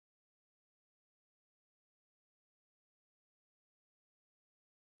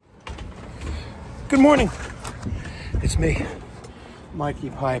Good morning. It's me, Mikey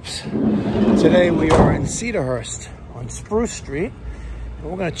Pipes. Today we are in Cedarhurst on Spruce Street, and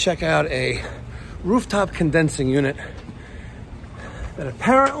we're going to check out a rooftop condensing unit that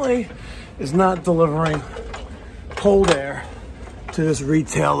apparently is not delivering cold air to this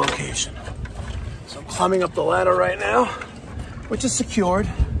retail location. So I'm climbing up the ladder right now, which is secured,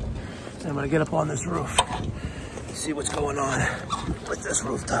 and I'm going to get up on this roof and see what's going on with this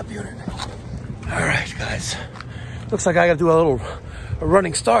rooftop unit. All right, guys. Looks like I got to do a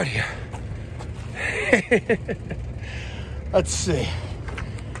running start here. Let's see.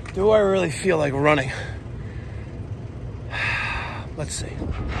 Do I really feel like running? Let's see.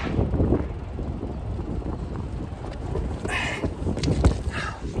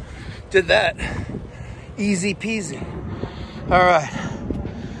 Did that. Easy peasy. All right.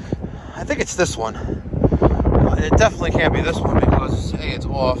 I think it's this one. It definitely can't be this one because, hey, it's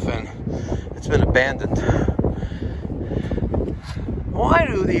off and it's been abandoned. Why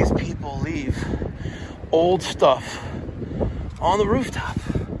do these people leave old stuff on the rooftop?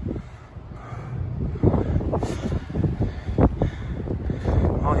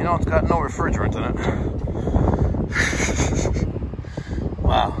 Well, you know, it's got no refrigerant in it.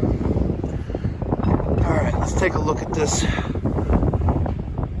 Wow. All right, let's take a look at this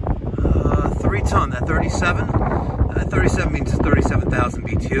 3-ton, that 37. That 37 means 37,000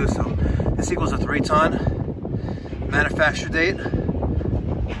 BTU, so this equals a 3-ton. Manufacture date,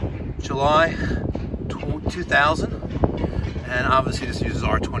 July 2000. And obviously this uses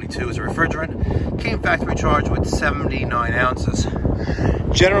R22 as a refrigerant. Came factory charged with 79 ounces.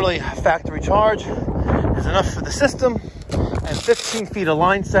 Generally, factory charge is enough for the system and 15 feet of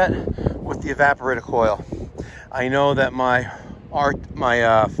line set with the evaporator coil. I know that my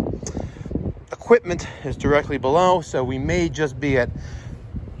equipment is directly below, so we may just be at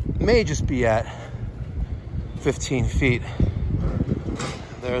 15 feet.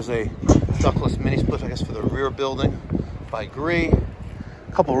 There's a ductless mini split, I guess, for the rear building by Gree.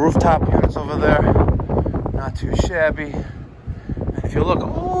 A couple rooftop units over there, not too shabby. And if you look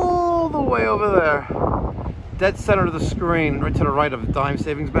all the way over there, dead center of the screen, right to the right of Dime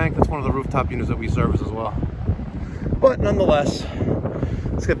Savings Bank, that's one of the rooftop units that we service as well. But nonetheless,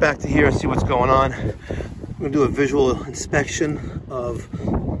 let's get back to here and see what's going on. I'm gonna do a visual inspection of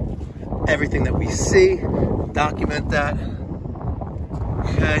everything that we see, document that.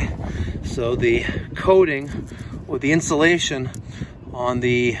 Okay, so the coating or the insulation on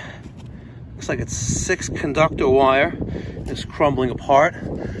the, looks like it's 6 conductor wire, is crumbling apart.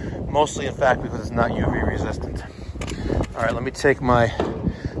 Mostly, in fact, because it's not UV resistant. All right, let me take my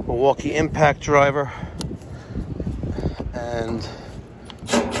Milwaukee impact driver and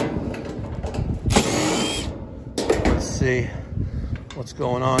let's see what's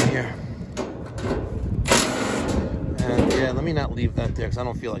going on here. And yeah, let me not leave that there because I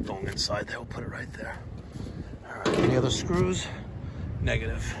don't feel like going inside there. We'll put it right there. All right, any other screws?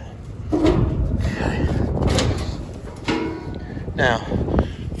 Negative. Okay. Now,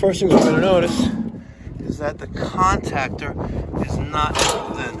 first thing we're going to notice is that the contactor is not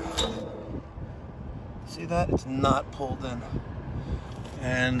pulled in. See that? It's not pulled in.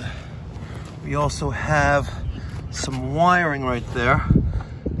 And we also have some wiring right there.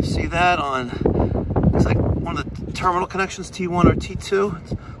 You see that on, it's like one of the terminal connections, T1 or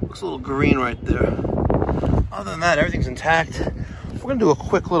T2. It looks a little green right there. Other than that, everything's intact. We're gonna do a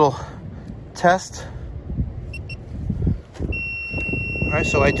quick little test. All right,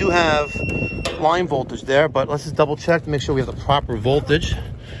 so I do have line voltage there, but let's just double check to make sure we have the proper voltage.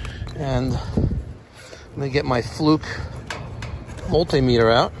 And I'm gonna get my Fluke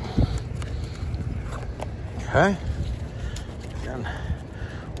multimeter out. Okay, and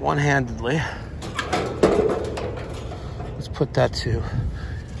one-handedly, let's put that to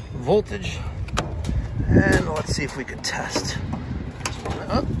voltage, and let's see if we can test.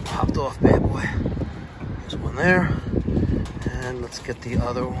 Oh, popped off, bad boy. There's one there, and let's get the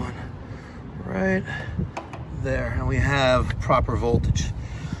other one right there, and we have proper voltage.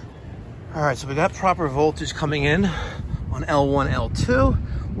 All right, so we got proper voltage coming in on L1, L2.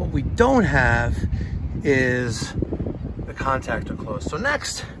 What we don't have is the contactor closed. So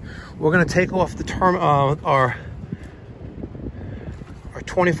next, we're gonna take off the our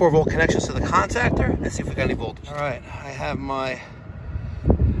 24 volt connections to the contactor and see if we got any voltage. All right, I have my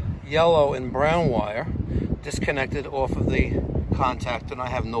yellow and brown wire disconnected off of the contactor and I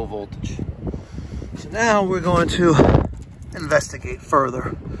have no voltage. So now we're going to investigate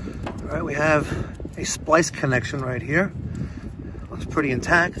further. All right, we have a splice connection right here. Looks pretty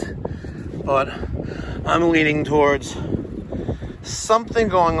intact, but I'm leaning towards something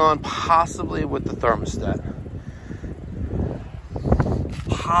going on possibly with the thermostat.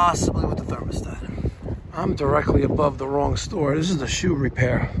 Possibly with the thermostat. I'm directly above the wrong store. This is the shoe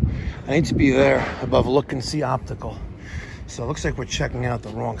repair. I need to be there above Look and See Optical. So it looks like we're checking out the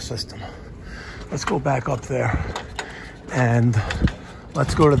wrong system. Let's go back up there and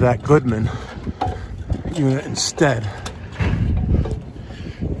let's go to that Goodman unit instead. All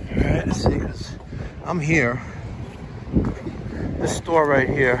right, let's see, 'cause I'm here. This store right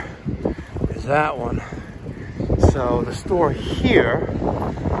here is that one. So the store here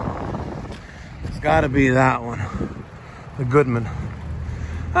has got to be that one, the Goodman.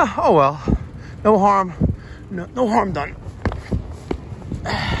 Oh well, no harm, no harm done.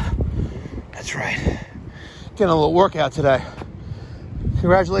 That's right. Getting a little workout today.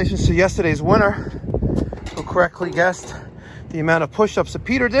 Congratulations to yesterday's winner, who correctly guessed the amount of push-ups that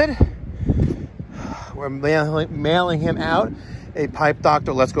Peter did. We're mailing him out a Pipe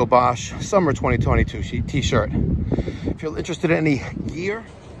Doctor Let's Go Bosch Summer 2022 t-shirt. If you're interested in any gear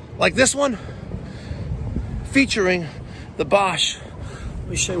like this one, featuring the Bosch, let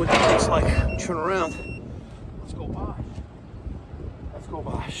me show you what that looks like. Turn around. Let's go Bosch. Let's go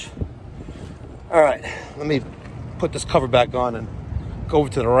Bosch. All right, let me put this cover back on and go over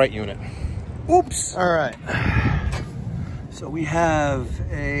to the right unit. Oops. All right. So we have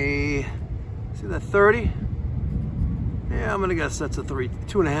a, see that 30? Yeah, I'm gonna guess that's a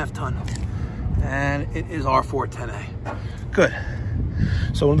 2.5 ton. And it is R410A. Good.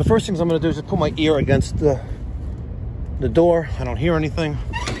 So one of the first things I'm gonna do is just put my ear against the door. I don't hear anything.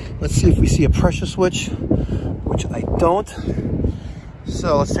 Let's see if we see a pressure switch, which I don't.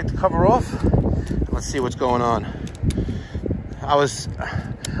 So let's take the cover off and let's see what's going on. I lose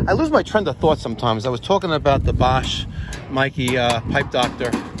my trend of thought sometimes. I was talking about the Bosch Mikey Pipe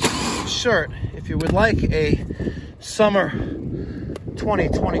Doctor shirt. If you would like a summer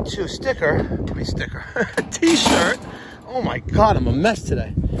 2022 t-shirt. Oh my God, I'm a mess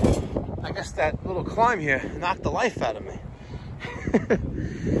today. I guess that little climb here knocked the life out of me.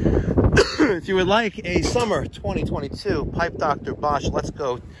 If you would like a summer 2022 Pipe Doctor Bosch Let's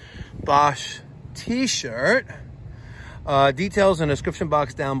Go Bosch t-shirt, details in the description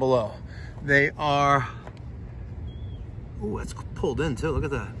box down below. They are, ooh, it's pulled in too, look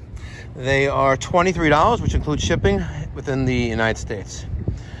at that. They are $23, which includes shipping within the United States.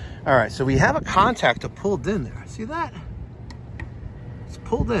 All right, so we have a contactor pulled in there. See that? It's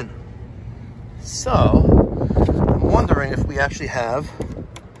pulled in. So I'm wondering if we actually have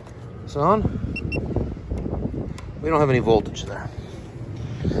this on. We don't have any voltage there.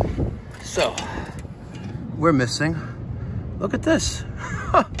 So we're missing. Look at this.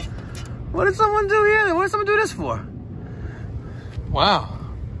 What did someone do here? What did someone do this for? Wow.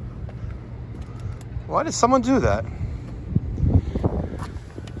 Why did someone do that?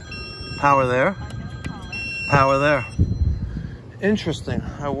 Power there. Power there. Interesting.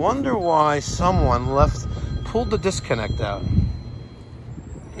 I wonder why someone pulled the disconnect out.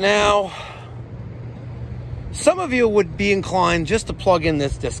 Now, some of you would be inclined just to plug in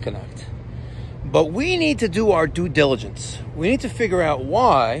this disconnect. But we need to do our due diligence. We need to figure out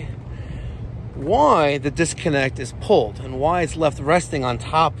why the disconnect is pulled and why it's left resting on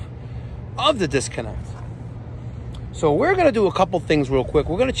top of the disconnect. So we're going to do a couple things real quick.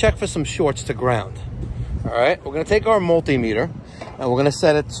 We're going to check for some shorts to ground. All right, we're going to take our multimeter and we're going to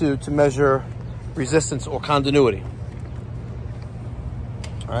set it to measure resistance or continuity.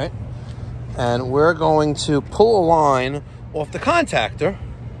 All right, and we're going to pull a line off the contactor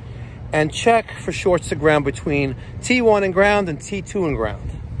and check for shorts to ground between T1 and ground and T2 and ground.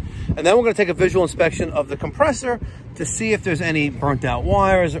 And then we're going to take a visual inspection of the compressor to see if there's any burnt out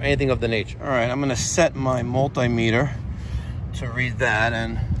wires or anything of the nature. All right, I'm going to set my multimeter to read that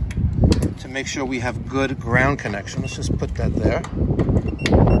and to make sure we have good ground connection. Let's just put that there.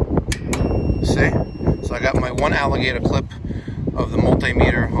 See? So I got my one alligator clip of the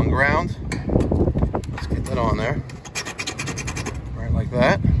multimeter on ground. Let's get that on there. Right like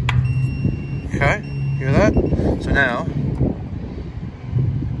that. Okay, hear that? So now,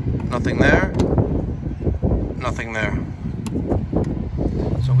 nothing there, nothing there.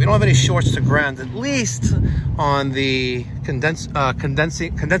 So we don't have any shorts to ground, at least on the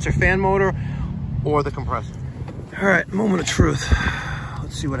condenser fan motor or the compressor. All right, moment of truth.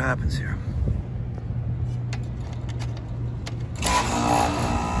 Let's see what happens here.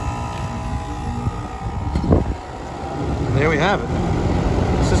 And there we have it.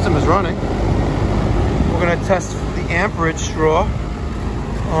 The system is running. We're going to test the amperage draw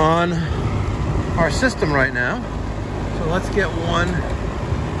on our system right now. So let's get one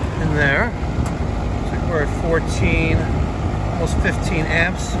in there. Looks like we're at 14 almost 15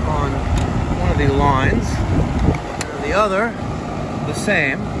 amps on one of the lines, and the other the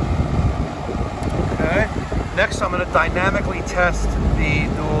same. Okay. Next, I'm going to dynamically test the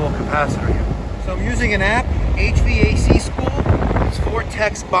dual capacitor here. So I'm using an app, HVAC School. It's for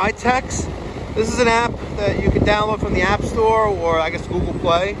Text by Text. This is an app that you can download from the App Store or I guess Google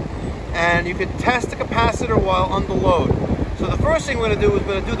Play, and you can test the capacitor while under load. So the first thing we're going to do is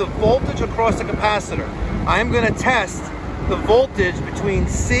we're going to do the voltage across the capacitor. I'm going to test the voltage between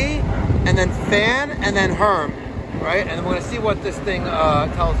C and then fan and then Herm, right? And we're going to see what this thing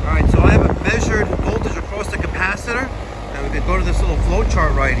tells us. All right, so I have a measured voltage across the capacitor, and we can go to this little flow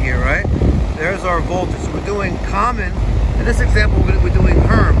chart right here, right? There's our voltage. So we're doing common. In this example, we're doing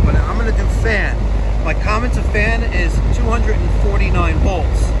Herm, but I'm going to do fan. My common to fan is 249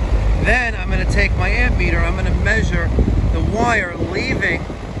 volts. Then I'm going to take my amp meter. I'm going to measure the wire leaving,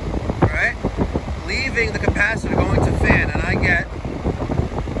 right? Leaving the capacitor going to fan, and I get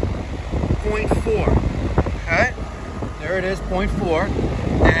 0.4. Okay, there it is, 0.4.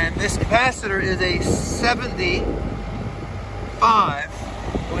 And this capacitor is a 75.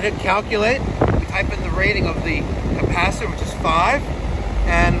 Go ahead and calculate. We type in the rating of the capacitor, which is 5,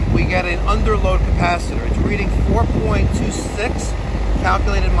 and we get an underload capacitor. It's reading 4.26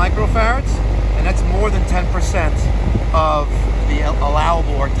 calculated microfarads, and that's more than 10% of the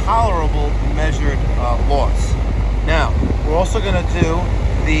allowable or tolerable measured loss. Now, we're also going to do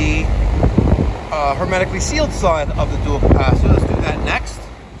the hermetically sealed side of the dual capacitor. Let's do that next.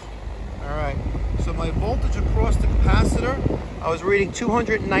 All right, so my voltage across the capacitor, I was reading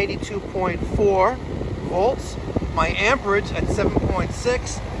 292.4 volts. My amperage at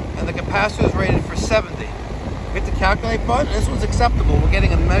 7.6, and the capacitor is rated for 70. Hit the calculate button, and this one's acceptable. We're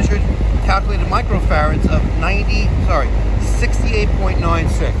getting a measured calculated microfarads of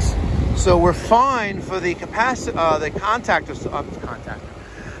 68.96. So we're fine for the capacitor,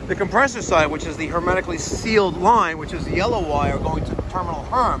 the compressor side, which is the hermetically sealed line, which is the yellow wire going to terminal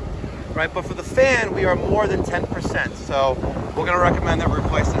Herm, right? But for the fan, we are more than 10%. So we're going to recommend that we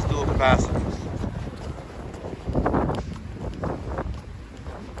replace this dual capacitor.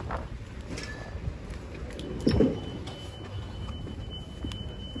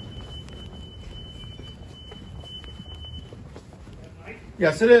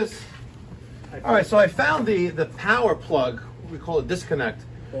 Yes, it is. All right, so I found the power plug, we call it disconnect,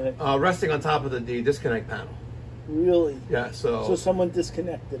 resting on top of the disconnect panel. Really? Yeah, so someone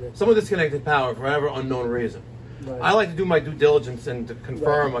disconnected it. Someone disconnected power for whatever unknown reason. Right. I like to do my due diligence and to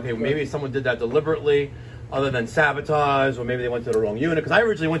confirm, okay, maybe someone did that deliberately, other than sabotage, or maybe they went to the wrong unit, because I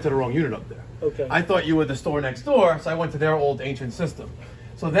originally went to the wrong unit up there. Okay. I thought you were the store next door, so I went to their old ancient system.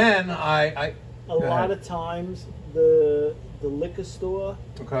 So then a lot of times the liquor store,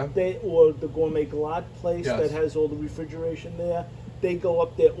 or the gourmet glad place that has all the refrigeration there, they go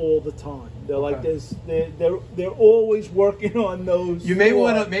up there all the time. They're like they're always working on those. You may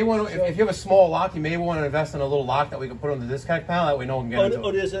want to if you have a small lock, you may want to invest in a little lock that we can put on the disconnect panel, that way no one can get into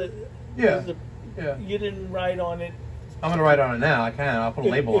it. There's a you didn't write on it. I'm going to write on it now. I can. I'll put a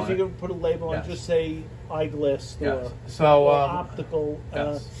label on it. If you're going to put a label on, just say eyeglass store. Yes. So or optical.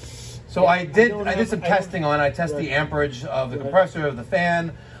 So I did some testing on it. I tested the amperage of the compressor, of the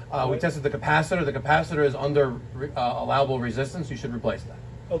fan. We tested the capacitor. The capacitor is under allowable resistance. You should replace that.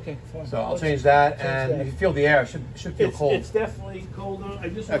 Okay, fine. So I'll change that, and if you feel the air, it should feel cold. It's definitely colder. I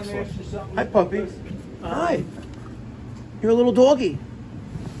just want to ask you something. Hi, puppy. Hi. You're a little doggy.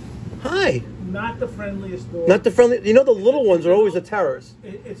 Hi. Not the friendliest dog. Not the friendly. You know the little ones are always the terrors.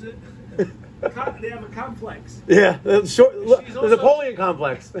 They have a complex. Yeah, there's a Napoleon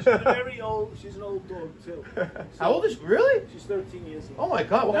complex. She's very old. She's an old dog too. How old is she? Really? She's 13 years old. Oh my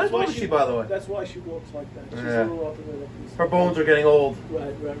God! What kind of dog is she, by the way? That's why she walks like that. She's a little up and up. Her bones are getting old.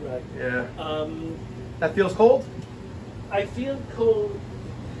 Right. Yeah. That feels cold. I feel cold.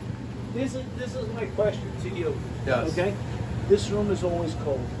 This is my question to you. Yes. Okay. This room is always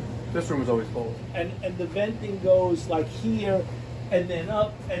cold. This room is always cold. And the venting goes like here, and then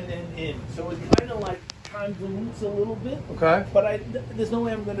up, and then in. So it kind of like convolutes a little bit. Okay. But there's no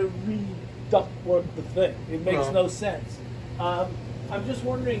way I'm going to re-ductwork the thing. It makes no sense. I'm just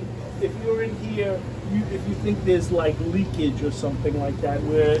wondering if you're in here, if you think there's like leakage or something like that,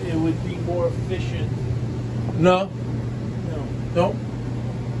 where it would be more efficient. No.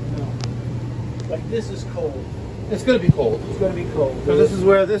 Like this is cold. It's going to be cold. It's going to be cold. Because this is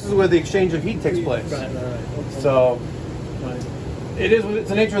where the exchange of heat takes place. Right. Okay. So it's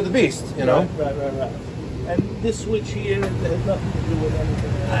the nature of the beast, you know. Right. And this switch here has nothing to do with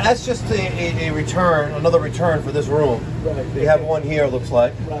anything else. That's just another return for this room. Right. You have one here, it looks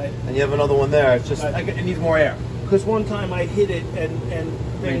like. Right. And you have another one there. It's just it needs more air. because one time I hit it and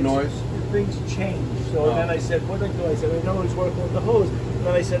things changed. So then I said, what did I do? I said, I know it's working with the hose. And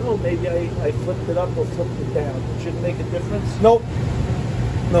then I said, oh, maybe I flipped it up or flipped it down. It shouldn't make a difference. Nope.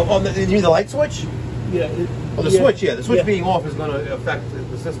 No. Oh, you mean the light switch? Yeah. The switch. Yeah, the switch being off is going to affect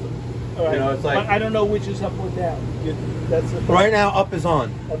the system. All right. You know, it's like I don't know which is up or down. That's the right now. Up is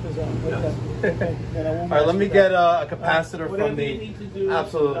on. Up is on. Okay. Okay. All right. Let me get a capacitor from the. You need to do,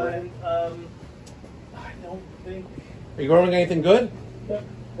 absolutely. I don't think. Are you growing anything good?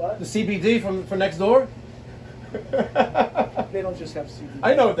 What? The CBD from next door? They don't just have CBD.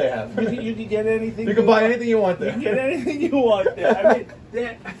 I know what they have. You can get anything. You can buy anything you want there. You can get anything you want there. I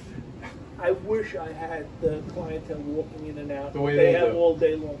mean, I wish I had the clientele walking in and out. The way they they have do. all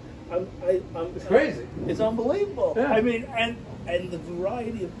day long. It's crazy. It's unbelievable. Yeah. I mean, and the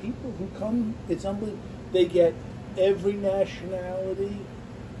variety of people who come, it's unbelievable. They get every nationality,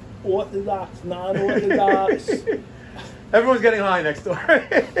 Orthodox, non-Orthodox. Everyone's getting high next door.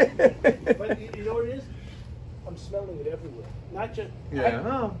 But you know what it is? I'm smelling it everywhere. Not just.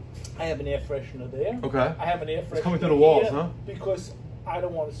 Yeah. I have an air freshener there. Okay. I have an air freshener. It's coming through the walls, huh? Because I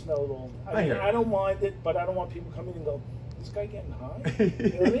don't want to smell it all. I don't mind it, but I don't want people coming and go, this guy getting high? You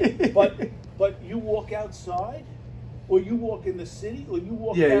know what I mean? But you walk outside, or you walk in the city, or you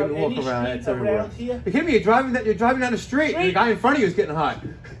walk down you any walk around, street around here. You kidding me? You're driving down the street, and the guy in front of you is getting high.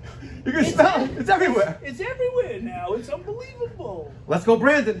 You can smell it. It's everywhere. It's everywhere now. It's unbelievable. Let's go,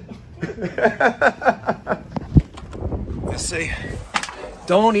 Brandon. Let's see.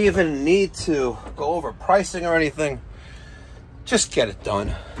 Don't even need to go over pricing or anything. Just get it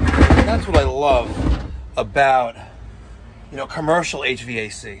done. That's what I love about, commercial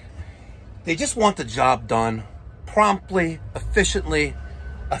HVAC. They just want the job done promptly, efficiently,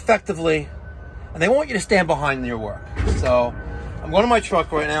 effectively, and they want you to stand behind your work. So I'm going to my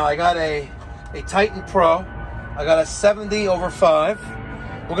truck right now. I got a Titan Pro. I got a 70/5.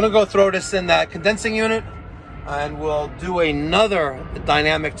 We're going to go throw this in that condensing unit, and we'll do another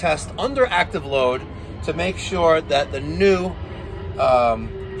dynamic test under active load to make sure that the new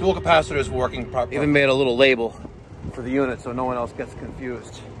dual capacitor is working properly. Even made a little label for the unit so no one else gets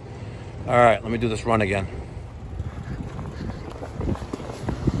confused. All right, let me do this run again.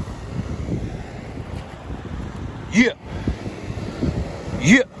 Yeah.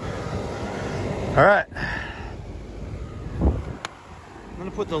 Yeah. All right. I'm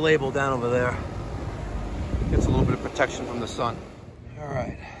gonna put the label down over there. Gets a little bit of protection from the sun. All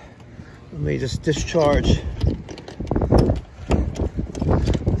right. Let me just discharge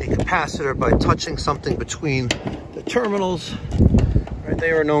the capacitor by touching something between the terminals. Right,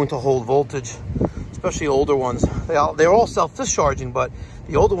 they are known to hold voltage, especially older ones. They're all self-discharging, but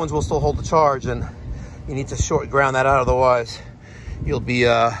the older ones will still hold the charge, and you need to ground that out, otherwise you'll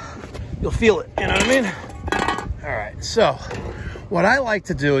feel it, you know what I mean? All right, so what I like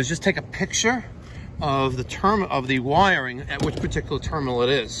to do is just take a picture of the wiring at which particular terminal it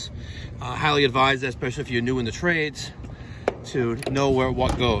is. Highly advised, especially if you're new in the trades, to know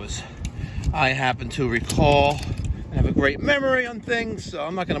what goes. I happen to recall and have a great memory on things, so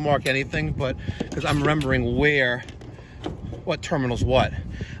I'm not going to mark anything, but because I'm remembering what terminal's what.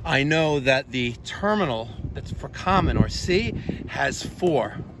 I know that the terminal that's for common or C has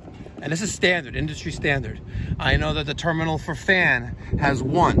 4, and this is standard, industry standard. I know that the terminal for fan has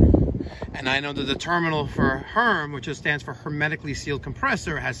 1, and I know that the terminal for HERM, which stands for hermetically sealed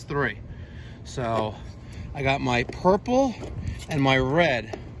compressor, has 3. So I got my purple and my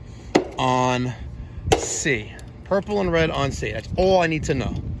red on C. Purple and red on C. That's all I need to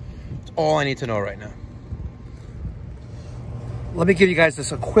know. That's all I need to know right now. Let me give you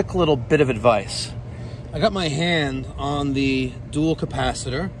guys a quick little bit of advice. I got my hand on the dual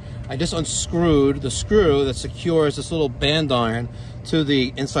capacitor. I just unscrewed the screw that secures this little band iron to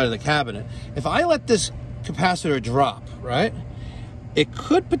the inside of the cabinet. If I let this capacitor drop, right, it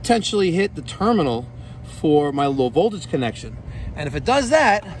could potentially hit the terminal for my low voltage connection. And if it does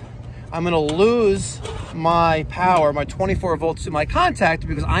that, I'm gonna lose my power, my 24 volts to my contact,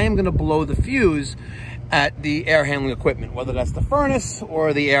 because I am gonna blow the fuse at the air handling equipment, whether that's the furnace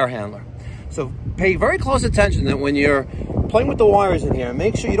or the air handler. So pay very close attention that when you're playing with the wires in here,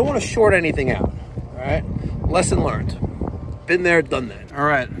 make sure you don't want to short anything out, all right? Lesson learned. Been there, done that. All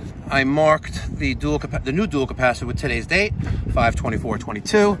right, I marked the new dual capacitor with today's date,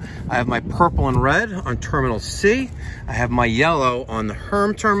 5/24/22. I have my purple and red on terminal C. I have my yellow on the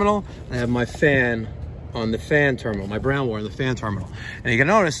HERM terminal. I have my fan on the fan terminal, my brown wire on the fan terminal. And you can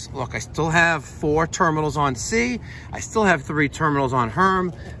notice, look, I still have 4 terminals on C, I still have 3 terminals on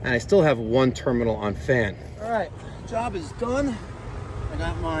HERM, and I still have 1 terminal on fan. All right, job is done. I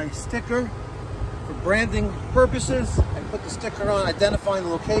got my sticker for branding purposes. I put the sticker on identifying the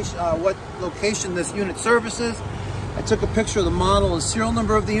location, what location this unit services. I took a picture of the model and serial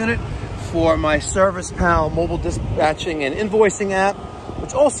number of the unit for my Service Pal mobile dispatching and invoicing app,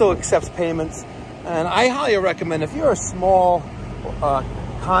 which also accepts payments. And I highly recommend, if you're a small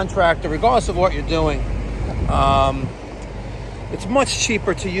contractor, regardless of what you're doing, it's much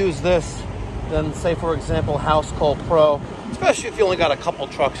cheaper to use this than, say, for example, House Call Pro, especially if you only got a couple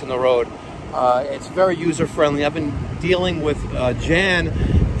trucks in the road. It's very user-friendly. I've been dealing with Jan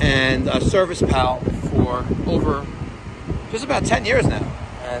and Service Pal for over just about 10 years now.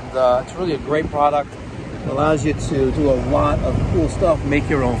 And it's really a great product. It allows you to do a lot of cool stuff, make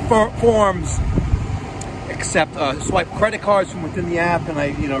your own forms, accept swipe credit cards from within the app, and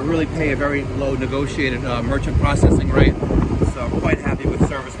I really pay a very low negotiated merchant processing rate. So I'm quite happy with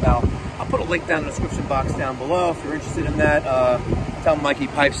Service Pal. I'll put a link down in the description box down below if you're interested in that. Tell Mikey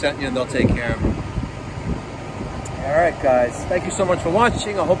Pipes sent you and they'll take care of it. All right, guys. Thank you so much for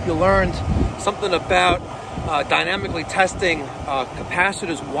watching. I hope you learned something about dynamically testing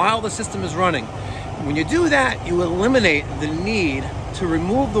capacitors while the system is running. When you do that, you eliminate the need to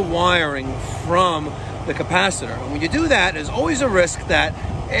remove the wiring from the capacitor. And when you do that, there's always a risk that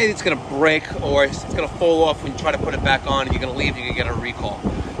it's going to break or it's going to fall off when you try to put it back on, and you're going to leave, you're going to get a recall.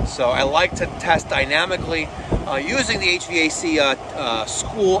 So I like to test dynamically using the HVAC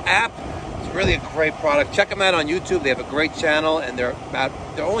school app. It's really a great product. Check them out on YouTube. They have a great channel, and they're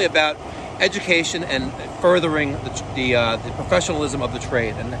only about education and furthering the professionalism of the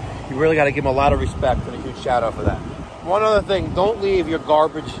trade. And you really got to give them a lot of respect and a huge shout out for that. One other thing, don't leave your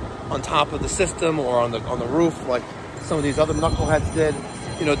garbage on top of the system or on the roof like some of these other knuckleheads did.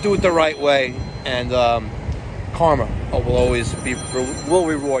 Do it the right way, and karma will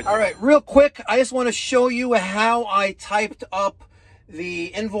reward you. All right, real quick, I just want to show you how I typed up the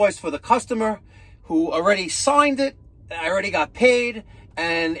invoice for the customer who already signed it. I already got paid,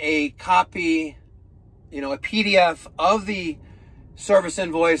 and a copy, a PDF of the service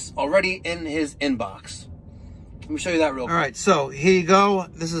invoice already in his inbox. Let me show you that real quick. All right, so here you go.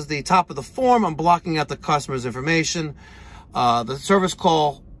 This is the top of the form. I'm blocking out the customer's information. The service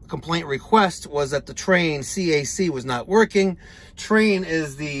call complaint request was that the Train CAC was not working. Train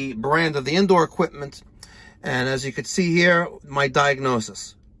is the brand of the indoor equipment. And as you can see here, my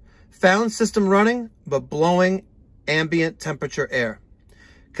diagnosis. Found system running, but blowing ambient temperature air.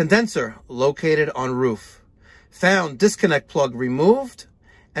 Condenser located on roof. Found disconnect plug removed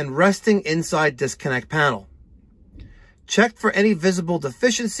and resting inside disconnect panel. Checked for any visible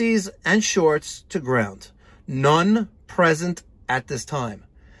deficiencies and shorts to ground. None present at this time.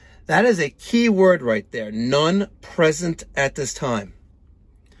 That is a key word right there. None present at this time.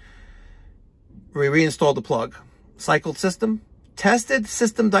 We reinstalled the plug. Cycled system. Tested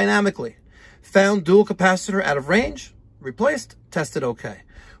system dynamically. Found dual capacitor out of range. Replaced. Tested okay.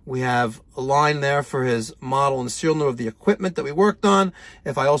 We have a line there for his model and serial number of the equipment that we worked on.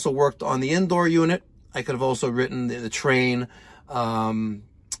 If I also worked on the indoor unit, I could have also written the Train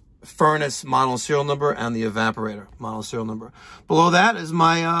furnace model and serial number and the evaporator model and serial number. Below that is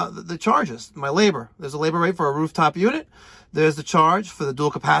my the charges, my labor. There's a labor rate for a rooftop unit. There's the charge for the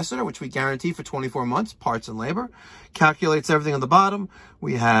dual capacitor, which we guarantee for 24 months, parts and labor. Calculates everything on the bottom.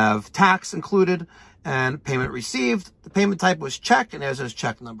 We have tax included and payment received. The payment type was check, and there's his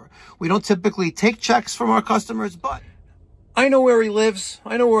check number. We don't typically take checks from our customers, but I know where he lives.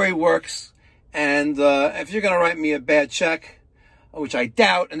 I know where he works. And if you're going to write me a bad check, which I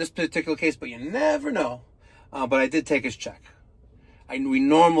doubt in this particular case, but you never know, but I did take his check.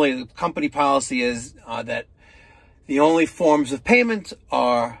 The company policy is that the only forms of payment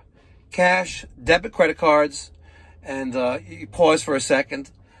are cash, debit, credit cards, and you pause for a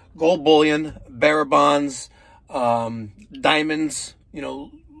second, gold bullion, bearer bonds, diamonds,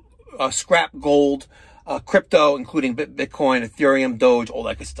 scrap gold, crypto, including Bitcoin, Ethereum, Doge, all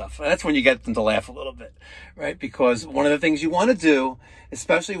that good stuff. That's when you get them to laugh a little bit, right? Because one of the things you want to do,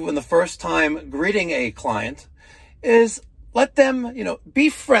 especially when the first time greeting a client, is let them, be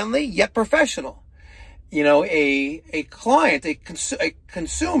friendly yet professional. A client, a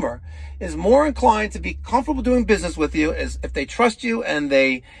consumer is more inclined to be comfortable doing business with you as if they trust you and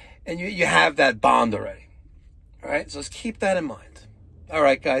you have that bond already. All right, so let's keep that in mind. All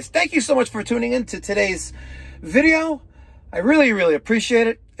right, guys, thank you so much for tuning in to today's video. I really, really appreciate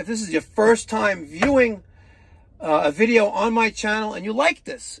it. If this is your first time viewing a video on my channel and you like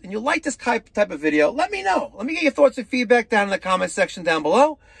this, type of video, let me know. Let me get your thoughts and feedback down in the comment section down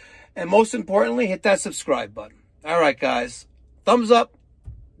below. And most importantly, hit that subscribe button. All right, guys, thumbs up.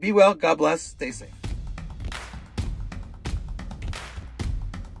 Be well. God bless. Stay safe.